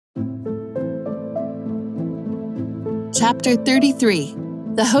Chapter 33,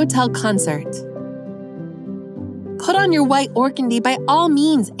 The Hotel Concert. "Put on your white organdy by all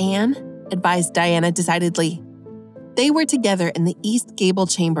means, Anne," advised Diana decidedly. They were together in the East Gable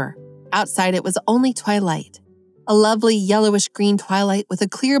chamber. Outside it was only twilight, a lovely yellowish-green twilight with a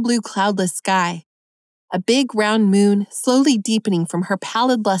clear blue cloudless sky. A big round moon, slowly deepening from her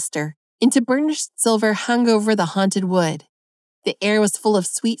pallid luster into burnished silver, hung over the haunted wood. The air was full of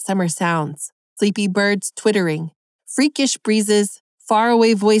sweet summer sounds, sleepy birds twittering, freakish breezes,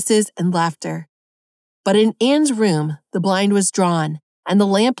 faraway voices, and laughter. But in Anne's room, the blind was drawn and the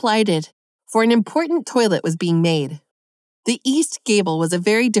lamp lighted, for an important toilet was being made. The East Gable was a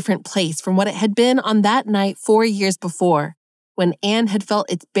very different place from what it had been on that night 4 years before, when Anne had felt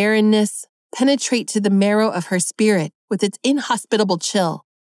its barrenness penetrate to the marrow of her spirit with its inhospitable chill.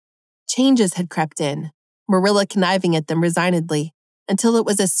 Changes had crept in, Marilla conniving at them resignedly, until it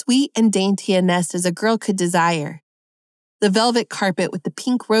was as sweet and dainty a nest as a girl could desire. The velvet carpet with the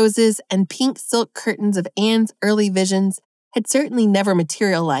pink roses and pink silk curtains of Anne's early visions had certainly never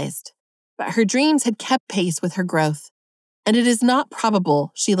materialized, but her dreams had kept pace with her growth, and it is not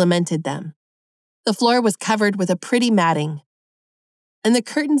probable she lamented them. The floor was covered with a pretty matting, and the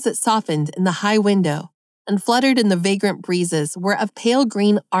curtains that softened in the high window and fluttered in the vagrant breezes were of pale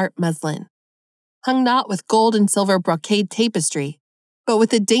green art muslin, hung not with gold and silver brocade tapestry, but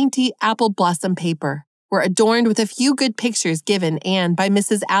with a dainty apple blossom paper, were adorned with a few good pictures given Anne by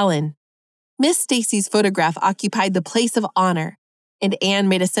Mrs. Allen. Miss Stacy's photograph occupied the place of honor, and Anne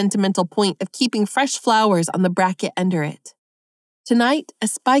made a sentimental point of keeping fresh flowers on the bracket under it. Tonight, a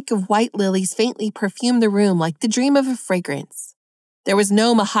spike of white lilies faintly perfumed the room like the dream of a fragrance. There was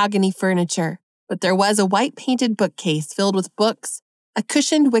no mahogany furniture, but there was a white-painted bookcase filled with books, a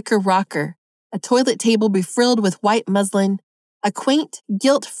cushioned wicker rocker, a toilet table befrilled with white muslin, a quaint,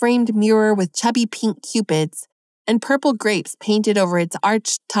 gilt-framed mirror with chubby pink cupids, and purple grapes painted over its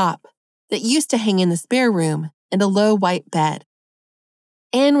arched top that used to hang in the spare room, and a low white bed.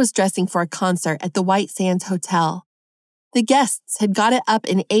 Anne was dressing for a concert at the White Sands Hotel. The guests had got it up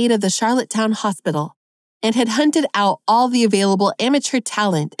in aid of the Charlottetown Hospital and had hunted out all the available amateur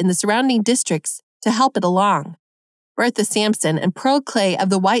talent in the surrounding districts to help it along. Bertha Sampson and Pearl Clay of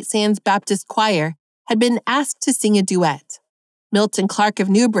the White Sands Baptist Choir had been asked to sing a duet. Milton Clark of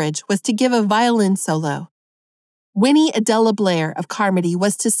Newbridge was to give a violin solo. Winnie Adela Blair of Carmody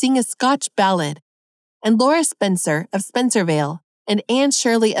was to sing a Scotch ballad, and Laura Spencer of Spencervale and Anne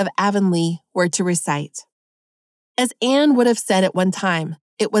Shirley of Avonlea were to recite. As Anne would have said at one time,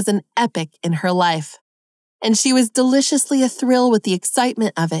 it was an epic in her life, and she was deliciously athrill with the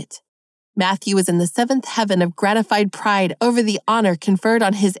excitement of it. Matthew was in the seventh heaven of gratified pride over the honor conferred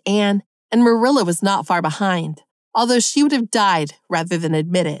on his Anne, and Marilla was not far behind, although she would have died rather than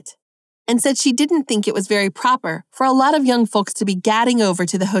admit it, and said she didn't think it was very proper for a lot of young folks to be gadding over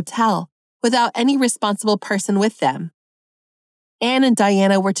to the hotel without any responsible person with them. Anne and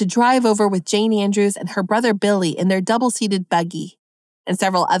Diana were to drive over with Jane Andrews and her brother Billy in their double-seated buggy, and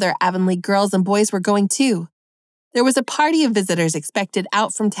several other Avonlea girls and boys were going too. There was a party of visitors expected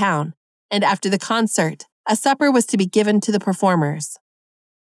out from town, and after the concert, a supper was to be given to the performers.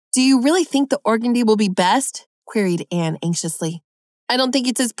 "Do you really think the organdy will be best?" queried Anne anxiously. "I don't think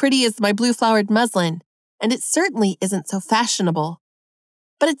it's as pretty as my blue-flowered muslin, and it certainly isn't so fashionable."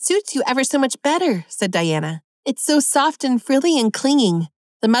 "But it suits you ever so much better," said Diana. "It's so soft and frilly and clinging.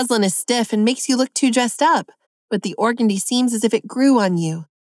 The muslin is stiff and makes you look too dressed up, but the organdy seems as if it grew on you."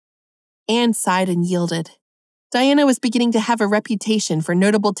 Anne sighed and yielded. Diana was beginning to have a reputation for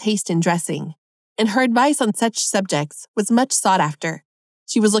notable taste in dressing, and her advice on such subjects was much sought after.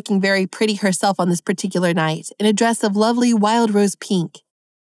 She was looking very pretty herself on this particular night in a dress of lovely wild rose pink,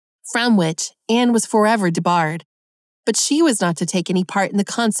 from which Anne was forever debarred. But she was not to take any part in the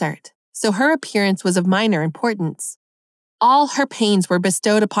concert, so her appearance was of minor importance. All her pains were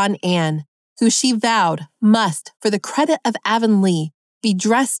bestowed upon Anne, who she vowed must, for the credit of Avonlea, be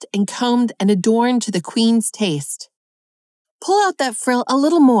dressed and combed and adorned to the Queen's taste. "Pull out that frill a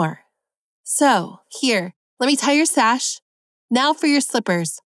little more. So, here, let me tie your sash. Now for your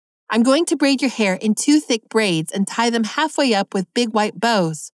slippers. I'm going to braid your hair in 2 thick braids and tie them halfway up with big white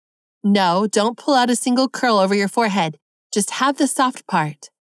bows. No, don't pull out a single curl over your forehead. Just have the soft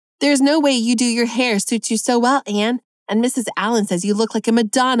part. There's no way you do your hair suits you so well, Anne, and Mrs. Allen says you look like a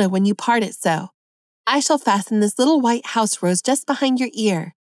Madonna when you part it so. I shall fasten this little white house rose just behind your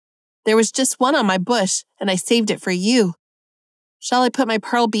ear. There was just one on my bush, and I saved it for you." "Shall I put my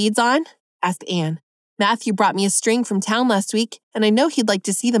pearl beads on?" asked Anne. "Matthew brought me a string from town last week, and I know he'd like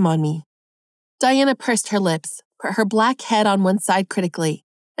to see them on me." Diana pursed her lips, put her black head on one side critically,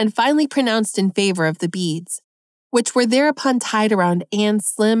 and finally pronounced in favor of the beads, which were thereupon tied around Anne's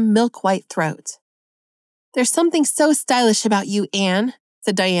slim, milk-white throat. "There's something so stylish about you, Anne,"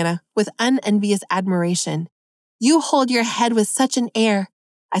 said Diana, with unenvious admiration. "You hold your head with such an air.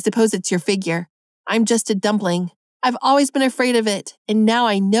 I suppose it's your figure. I'm just a dumpling. I've always been afraid of it, and now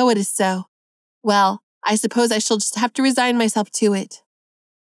I know it is so. Well, I suppose I shall just have to resign myself to it."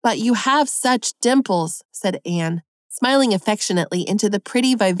 "But you have such dimples," said Anne, smiling affectionately into the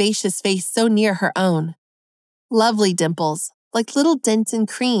pretty, vivacious face so near her own. "Lovely dimples, like little dents in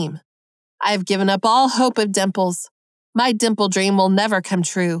cream. I have given up all hope of dimples. My dimple dream will never come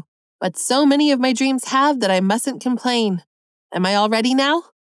true, but so many of my dreams have that I mustn't complain. Am I all ready now?"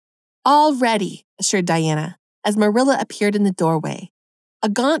 "All ready," assured Diana, as Marilla appeared in the doorway. A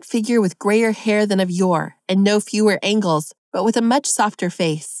gaunt figure with grayer hair than of yore, and no fewer angles, but with a much softer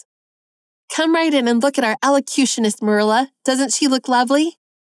face. "Come right in and look at our elocutionist, Marilla. Doesn't she look lovely?"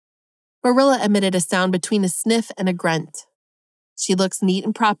 Marilla emitted a sound between a sniff and a grunt. "She looks neat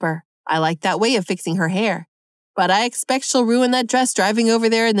and proper. I like that way of fixing her hair. But I expect she'll ruin that dress driving over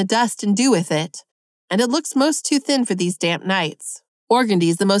there in the dust and dew with it. And it looks most too thin for these damp nights.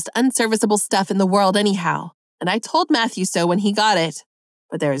 Organdy's the most unserviceable stuff in the world anyhow, and I told Matthew so when he got it.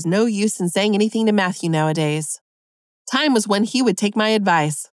 But there is no use in saying anything to Matthew nowadays. Time was when he would take my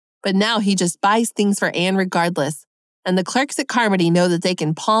advice, but now he just buys things for Anne regardless, and the clerks at Carmody know that they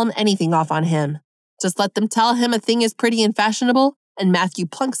can palm anything off on him. Just let them tell him a thing is pretty and fashionable, and Matthew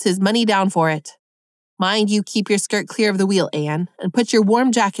plunks his money down for it. Mind you keep your skirt clear of the wheel, Anne, and put your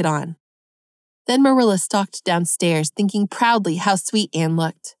warm jacket on." Then Marilla stalked downstairs, thinking proudly how sweet Anne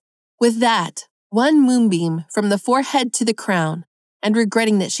looked. With that, one moonbeam from the forehead to the crown, and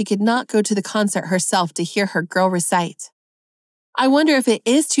regretting that she could not go to the concert herself to hear her girl recite. "I wonder if it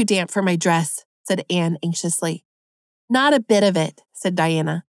is too damp for my dress," said Anne anxiously. "Not a bit of it," said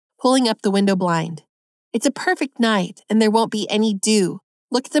Diana, pulling up the window blind. "It's a perfect night, and there won't be any dew.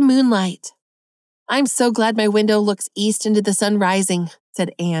 Look at the moonlight." "I'm so glad my window looks east into the sun rising,"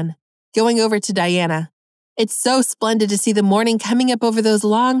 said Anne, going over to Diana. "It's so splendid to see the morning coming up over those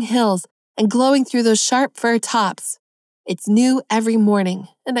long hills and glowing through those sharp fir tops. It's new every morning,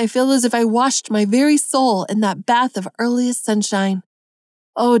 and I feel as if I washed my very soul in that bath of earliest sunshine.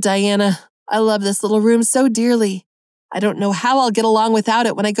 Oh, Diana, I love this little room so dearly. I don't know how I'll get along without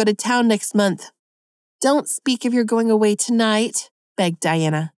it when I go to town next month." "Don't speak of your going away tonight," begged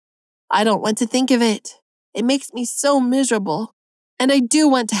Diana. "I don't want to think of it. It makes me so miserable. And I do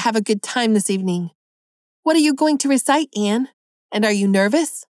want to have a good time this evening. What are you going to recite, Anne? And are you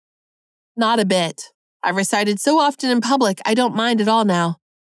nervous?" "Not a bit. I've recited so often in public, I don't mind at all now.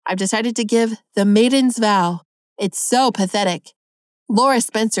 I've decided to give The Maiden's Vow. It's so pathetic. Laura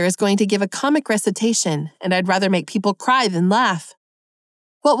Spencer is going to give a comic recitation, and I'd rather make people cry than laugh."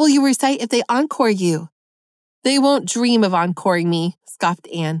 "What will you recite if they encore you?" "They won't dream of encoring me," scoffed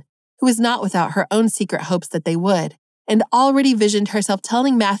Anne, who was not without her own secret hopes that they would, and already visioned herself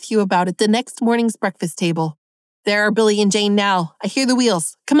telling Matthew about it the next morning's breakfast table. "There are Billy and Jane now. I hear the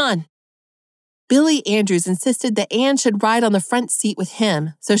wheels. Come on." Billy Andrews insisted that Anne should ride on the front seat with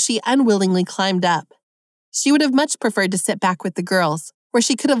him, so she unwillingly climbed up. She would have much preferred to sit back with the girls, where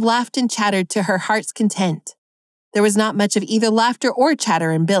she could have laughed and chattered to her heart's content. There was not much of either laughter or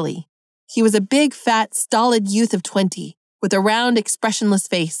chatter in Billy. He was a big, fat, stolid youth of 20, with a round, expressionless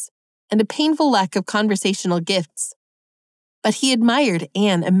face, and a painful lack of conversational gifts. But he admired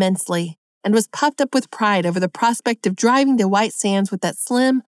Anne immensely, and was puffed up with pride over the prospect of driving to White Sands with that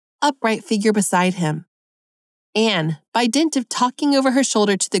slim, upright figure beside him. Anne, by dint of talking over her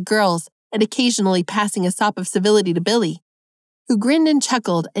shoulder to the girls and occasionally passing a sop of civility to Billy, who grinned and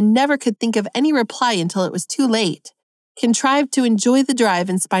chuckled and never could think of any reply until it was too late, contrived to enjoy the drive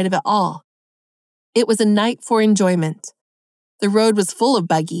in spite of it all. It was a night for enjoyment. The road was full of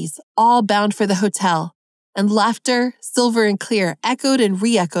buggies, all bound for the hotel, and laughter, silver and clear, echoed and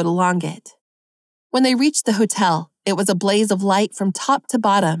re-echoed along it. When they reached the hotel, it was a blaze of light from top to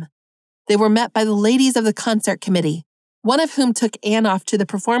bottom. They were met by the ladies of the concert committee, one of whom took Anne off to the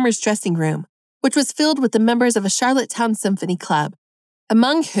performers' dressing room, which was filled with the members of a Charlottetown Symphony Club,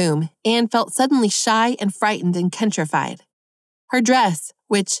 among whom Anne felt suddenly shy and frightened and countrified. Her dress,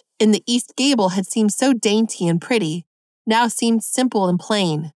 which in the East Gable had seemed so dainty and pretty, now seemed simple and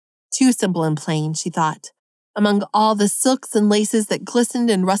plain, too simple and plain, she thought, among all the silks and laces that glistened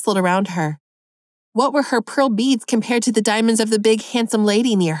and rustled around her. What were her pearl beads compared to the diamonds of the big, handsome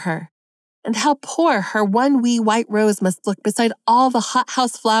lady near her? And how poor her one wee white rose must look beside all the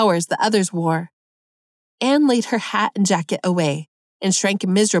hothouse flowers the others wore. Anne laid her hat and jacket away and shrank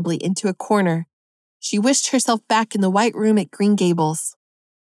miserably into a corner. She wished herself back in the white room at Green Gables.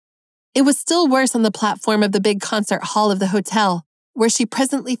 It was still worse on the platform of the big concert hall of the hotel, where she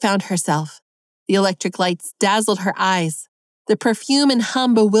presently found herself. The electric lights dazzled her eyes. The perfume and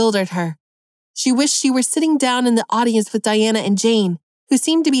hum bewildered her. She wished she were sitting down in the audience with Diana and Jane, who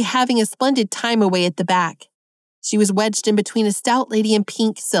seemed to be having a splendid time away at the back. She was wedged in between a stout lady in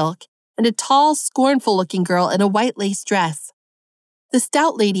pink silk and a tall, scornful-looking girl in a white lace dress. The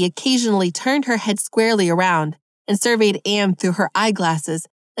stout lady occasionally turned her head squarely around and surveyed Anne through her eyeglasses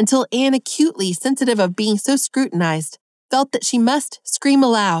until Anne, acutely sensitive of being so scrutinized, felt that she must scream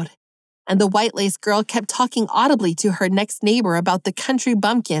aloud. And the white lace girl kept talking audibly to her next neighbor about the country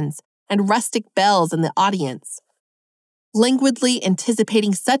bumpkins and rustic belles in the audience, languidly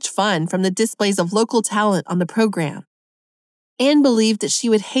anticipating such fun from the displays of local talent on the program. Anne believed that she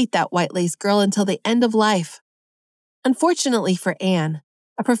would hate that white lace girl until the end of life. Unfortunately for Anne,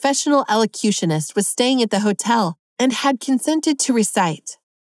 a professional elocutionist was staying at the hotel and had consented to recite.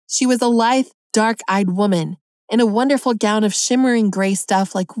 She was a lithe, dark-eyed woman in a wonderful gown of shimmering gray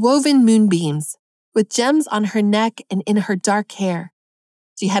stuff like woven moonbeams, with gems on her neck and in her dark hair.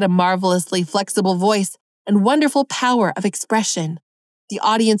 She had a marvelously flexible voice and wonderful power of expression. The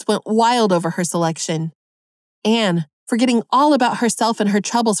audience went wild over her selection. Anne, forgetting all about herself and her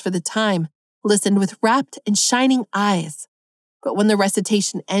troubles for the time, listened with rapt and shining eyes. But when the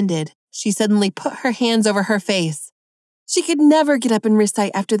recitation ended, she suddenly put her hands over her face. She could never get up and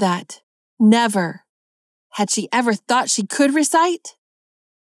recite after that. Never. Had she ever thought she could recite?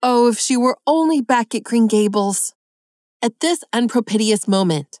 Oh, if she were only back at Green Gables. At this unpropitious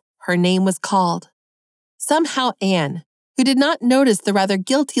moment, her name was called. Somehow Anne, who did not notice the rather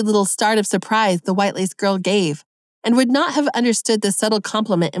guilty little start of surprise the white lace girl gave, and would not have understood the subtle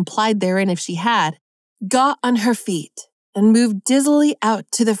compliment implied therein if she had, got on her feet and moved dizzily out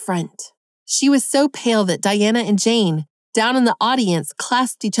to the front. She was so pale that Diana and Jane, down in the audience,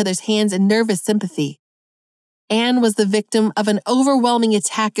 clasped each other's hands in nervous sympathy. Anne was the victim of an overwhelming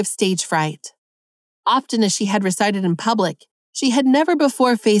attack of stage fright. Often as she had recited in public, she had never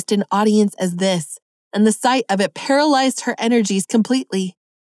before faced an audience as this, and the sight of it paralyzed her energies completely.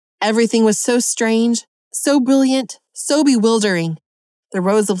 Everything was so strange, so brilliant, so bewildering. The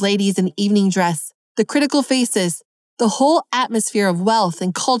rows of ladies in evening dress, the critical faces, the whole atmosphere of wealth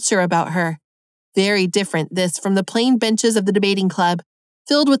and culture about her. Very different, this, from the plain benches of the debating club,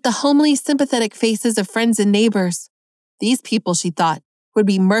 filled with the homely, sympathetic faces of friends and neighbors. These people, she thought, would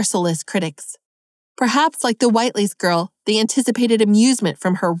be merciless critics. Perhaps, like the white lace girl, they anticipated amusement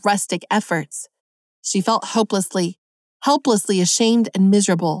from her rustic efforts. She felt helplessly ashamed and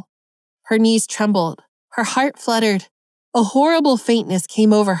miserable. Her knees trembled. Her heart fluttered. A horrible faintness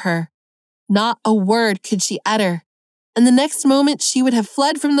came over her. Not a word could she utter, and the next moment she would have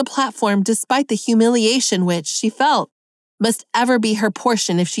fled from the platform despite the humiliation which, she felt, must ever be her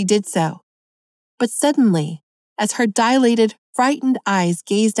portion if she did so. But suddenly, as her dilated, frightened eyes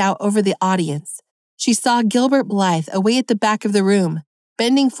gazed out over the audience, she saw Gilbert Blythe away at the back of the room,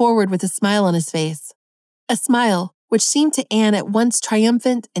 bending forward with a smile on his face. A smile which seemed to Anne at once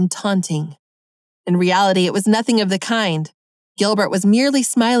triumphant and taunting. In reality, it was nothing of the kind. Gilbert was merely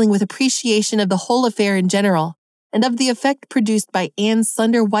smiling with appreciation of the whole affair in general, and of the effect produced by Anne's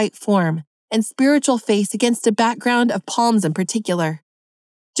slender white form and spiritual face against a background of palms in particular.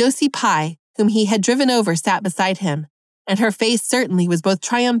 Josie Pye, whom he had driven over, sat beside him, and her face certainly was both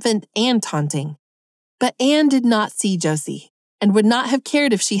triumphant and taunting. But Anne did not see Josie, and would not have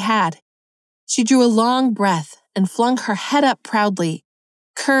cared if she had. She drew a long breath and flung her head up proudly,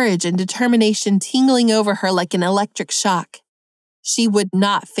 courage and determination tingling over her like an electric shock. She would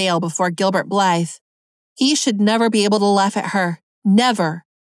not fail before Gilbert Blythe. He should never be able to laugh at her. Never,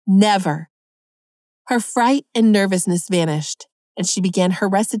 never. Her fright and nervousness vanished, and she began her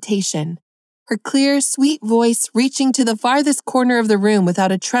recitation, her clear, sweet voice reaching to the farthest corner of the room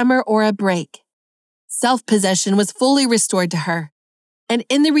without a tremor or a break. Self-possession was fully restored to her, and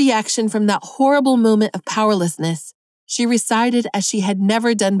in the reaction from that horrible moment of powerlessness, she recited as she had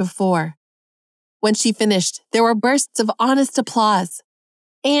never done before. When she finished, there were bursts of honest applause.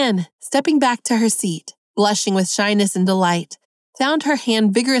 Anne, stepping back to her seat, blushing with shyness and delight, found her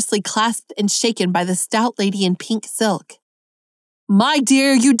hand vigorously clasped and shaken by the stout lady in pink silk. "My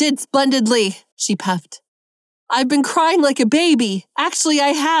dear, you did splendidly," she puffed. "I've been crying like a baby. Actually, I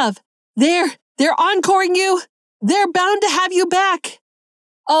have. They're encoring you. They're bound to have you back."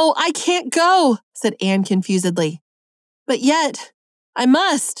 "Oh, I can't go," said Anne confusedly. "But yet, I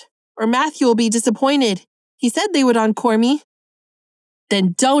must, or Matthew will be disappointed. He said they would encore me."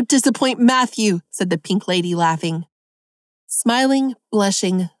 "Then don't disappoint Matthew," said the pink lady, laughing. Smiling,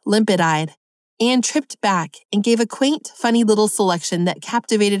 blushing, limpid-eyed, Anne tripped back and gave a quaint, funny little selection that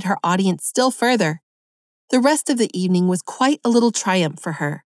captivated her audience still further. The rest of the evening was quite a little triumph for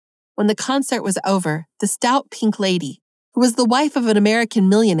her. When the concert was over, the stout pink lady, who was the wife of an American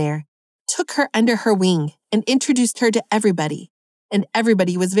millionaire, took her under her wing and introduced her to everybody, and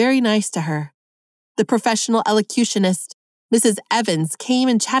everybody was very nice to her. The professional elocutionist, Mrs. Evans, came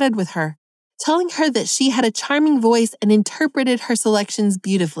and chatted with her, telling her that she had a charming voice and interpreted her selections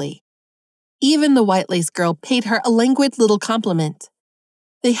beautifully. Even the white lace girl paid her a languid little compliment.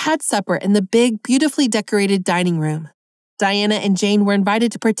 They had supper in the big, beautifully decorated dining room. Diana and Jane were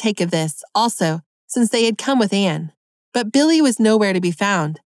invited to partake of this, also, since they had come with Anne. But Billy was nowhere to be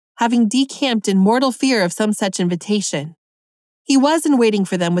found, having decamped in mortal fear of some such invitation. He was in waiting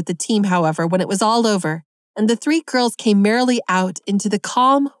for them with the team, however, when it was all over, and the three girls came merrily out into the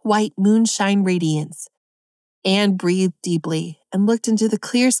calm, white moonshine radiance. Anne breathed deeply and looked into the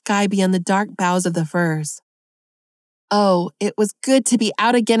clear sky beyond the dark boughs of the firs. Oh, it was good to be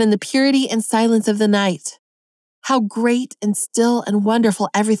out again in the purity and silence of the night. How great and still and wonderful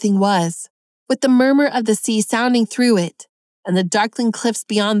everything was, with the murmur of the sea sounding through it, and the darkling cliffs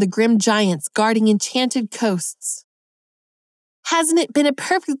beyond the grim giants guarding enchanted coasts. "Hasn't it been a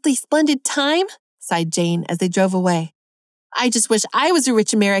perfectly splendid time?" sighed Jane as they drove away. "I just wish I was a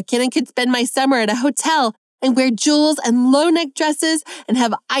rich American and could spend my summer at a hotel and wear jewels and low-neck dresses and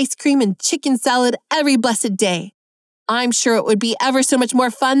have ice cream and chicken salad every blessed day. I'm sure it would be ever so much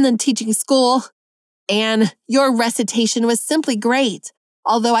more fun than teaching school. Anne, your recitation was simply great,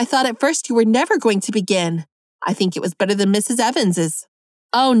 although I thought at first you were never going to begin. I think it was better than Mrs. Evans's."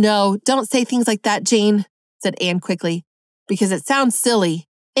 "Oh no, don't say things like that, Jane," said Anne quickly, "because it sounds silly.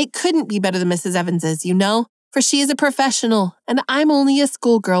 It couldn't be better than Mrs. Evans's, you know, for she is a professional, and I'm only a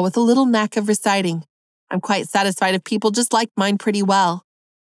schoolgirl with a little knack of reciting. I'm quite satisfied if people just liked mine pretty well."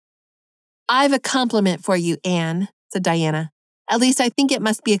 "I've a compliment for you, Anne," said Diana. "At least I think it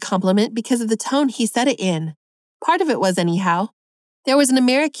must be a compliment because of the tone he said it in. Part of it was anyhow. There was an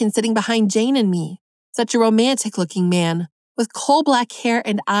American sitting behind Jane and me, such a romantic-looking man, with coal-black hair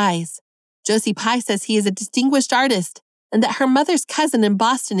and eyes. Josie Pye says he is a distinguished artist, and that her mother's cousin in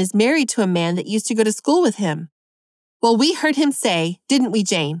Boston is married to a man that used to go to school with him. Well, we heard him say, didn't we,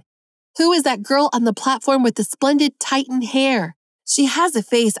 Jane? 'Who is that girl on the platform with the splendid Titan hair? She has a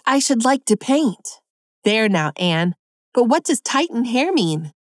face I should like to paint.' There now, Anne. But what does Titan hair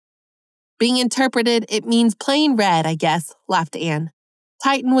mean?" "Being interpreted, it means plain red, I guess," laughed Anne.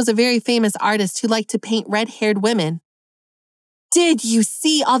 "Titan was a very famous artist who liked to paint red-haired women." "Did you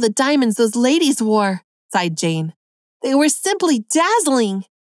see all the diamonds those ladies wore?" sighed Jane. "They were simply dazzling.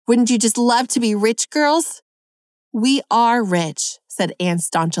 Wouldn't you just love to be rich, girls?" "We are rich," said Anne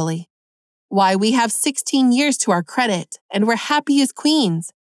staunchly. "Why, we have 16 years to our credit, and we're happy as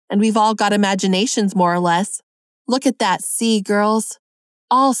queens, and we've all got imaginations more or less. Look at that sea, girls.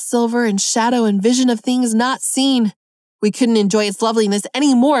 All silver and shadow and vision of things not seen. We couldn't enjoy its loveliness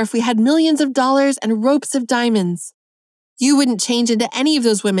any more if we had millions of dollars and ropes of diamonds. You wouldn't change into any of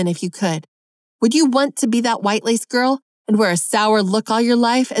those women if you could. Would you want to be that white lace girl and wear a sour look all your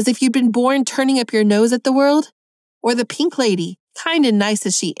life as if you'd been born turning up your nose at the world? Or the pink lady, kind and nice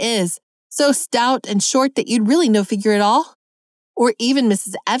as she is, so stout and short that you'd really no figure at all? Or even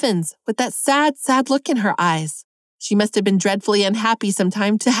Mrs. Evans, with that sad, sad look in her eyes. She must have been dreadfully unhappy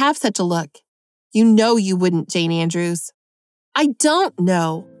sometime to have such a look. You know you wouldn't, Jane Andrews." "I don't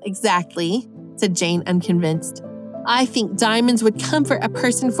know, exactly," said Jane, unconvinced. "I think diamonds would comfort a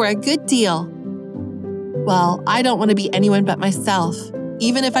person for a good deal." "Well, I don't want to be anyone but myself,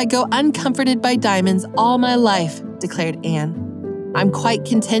 even if I go uncomforted by diamonds all my life," declared Anne. "I'm quite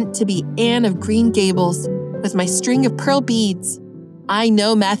content to be Anne of Green Gables, with my string of pearl beads. I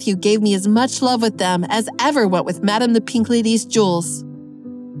know Matthew gave me as much love with them as ever went with Madame the Pink Lady's jewels."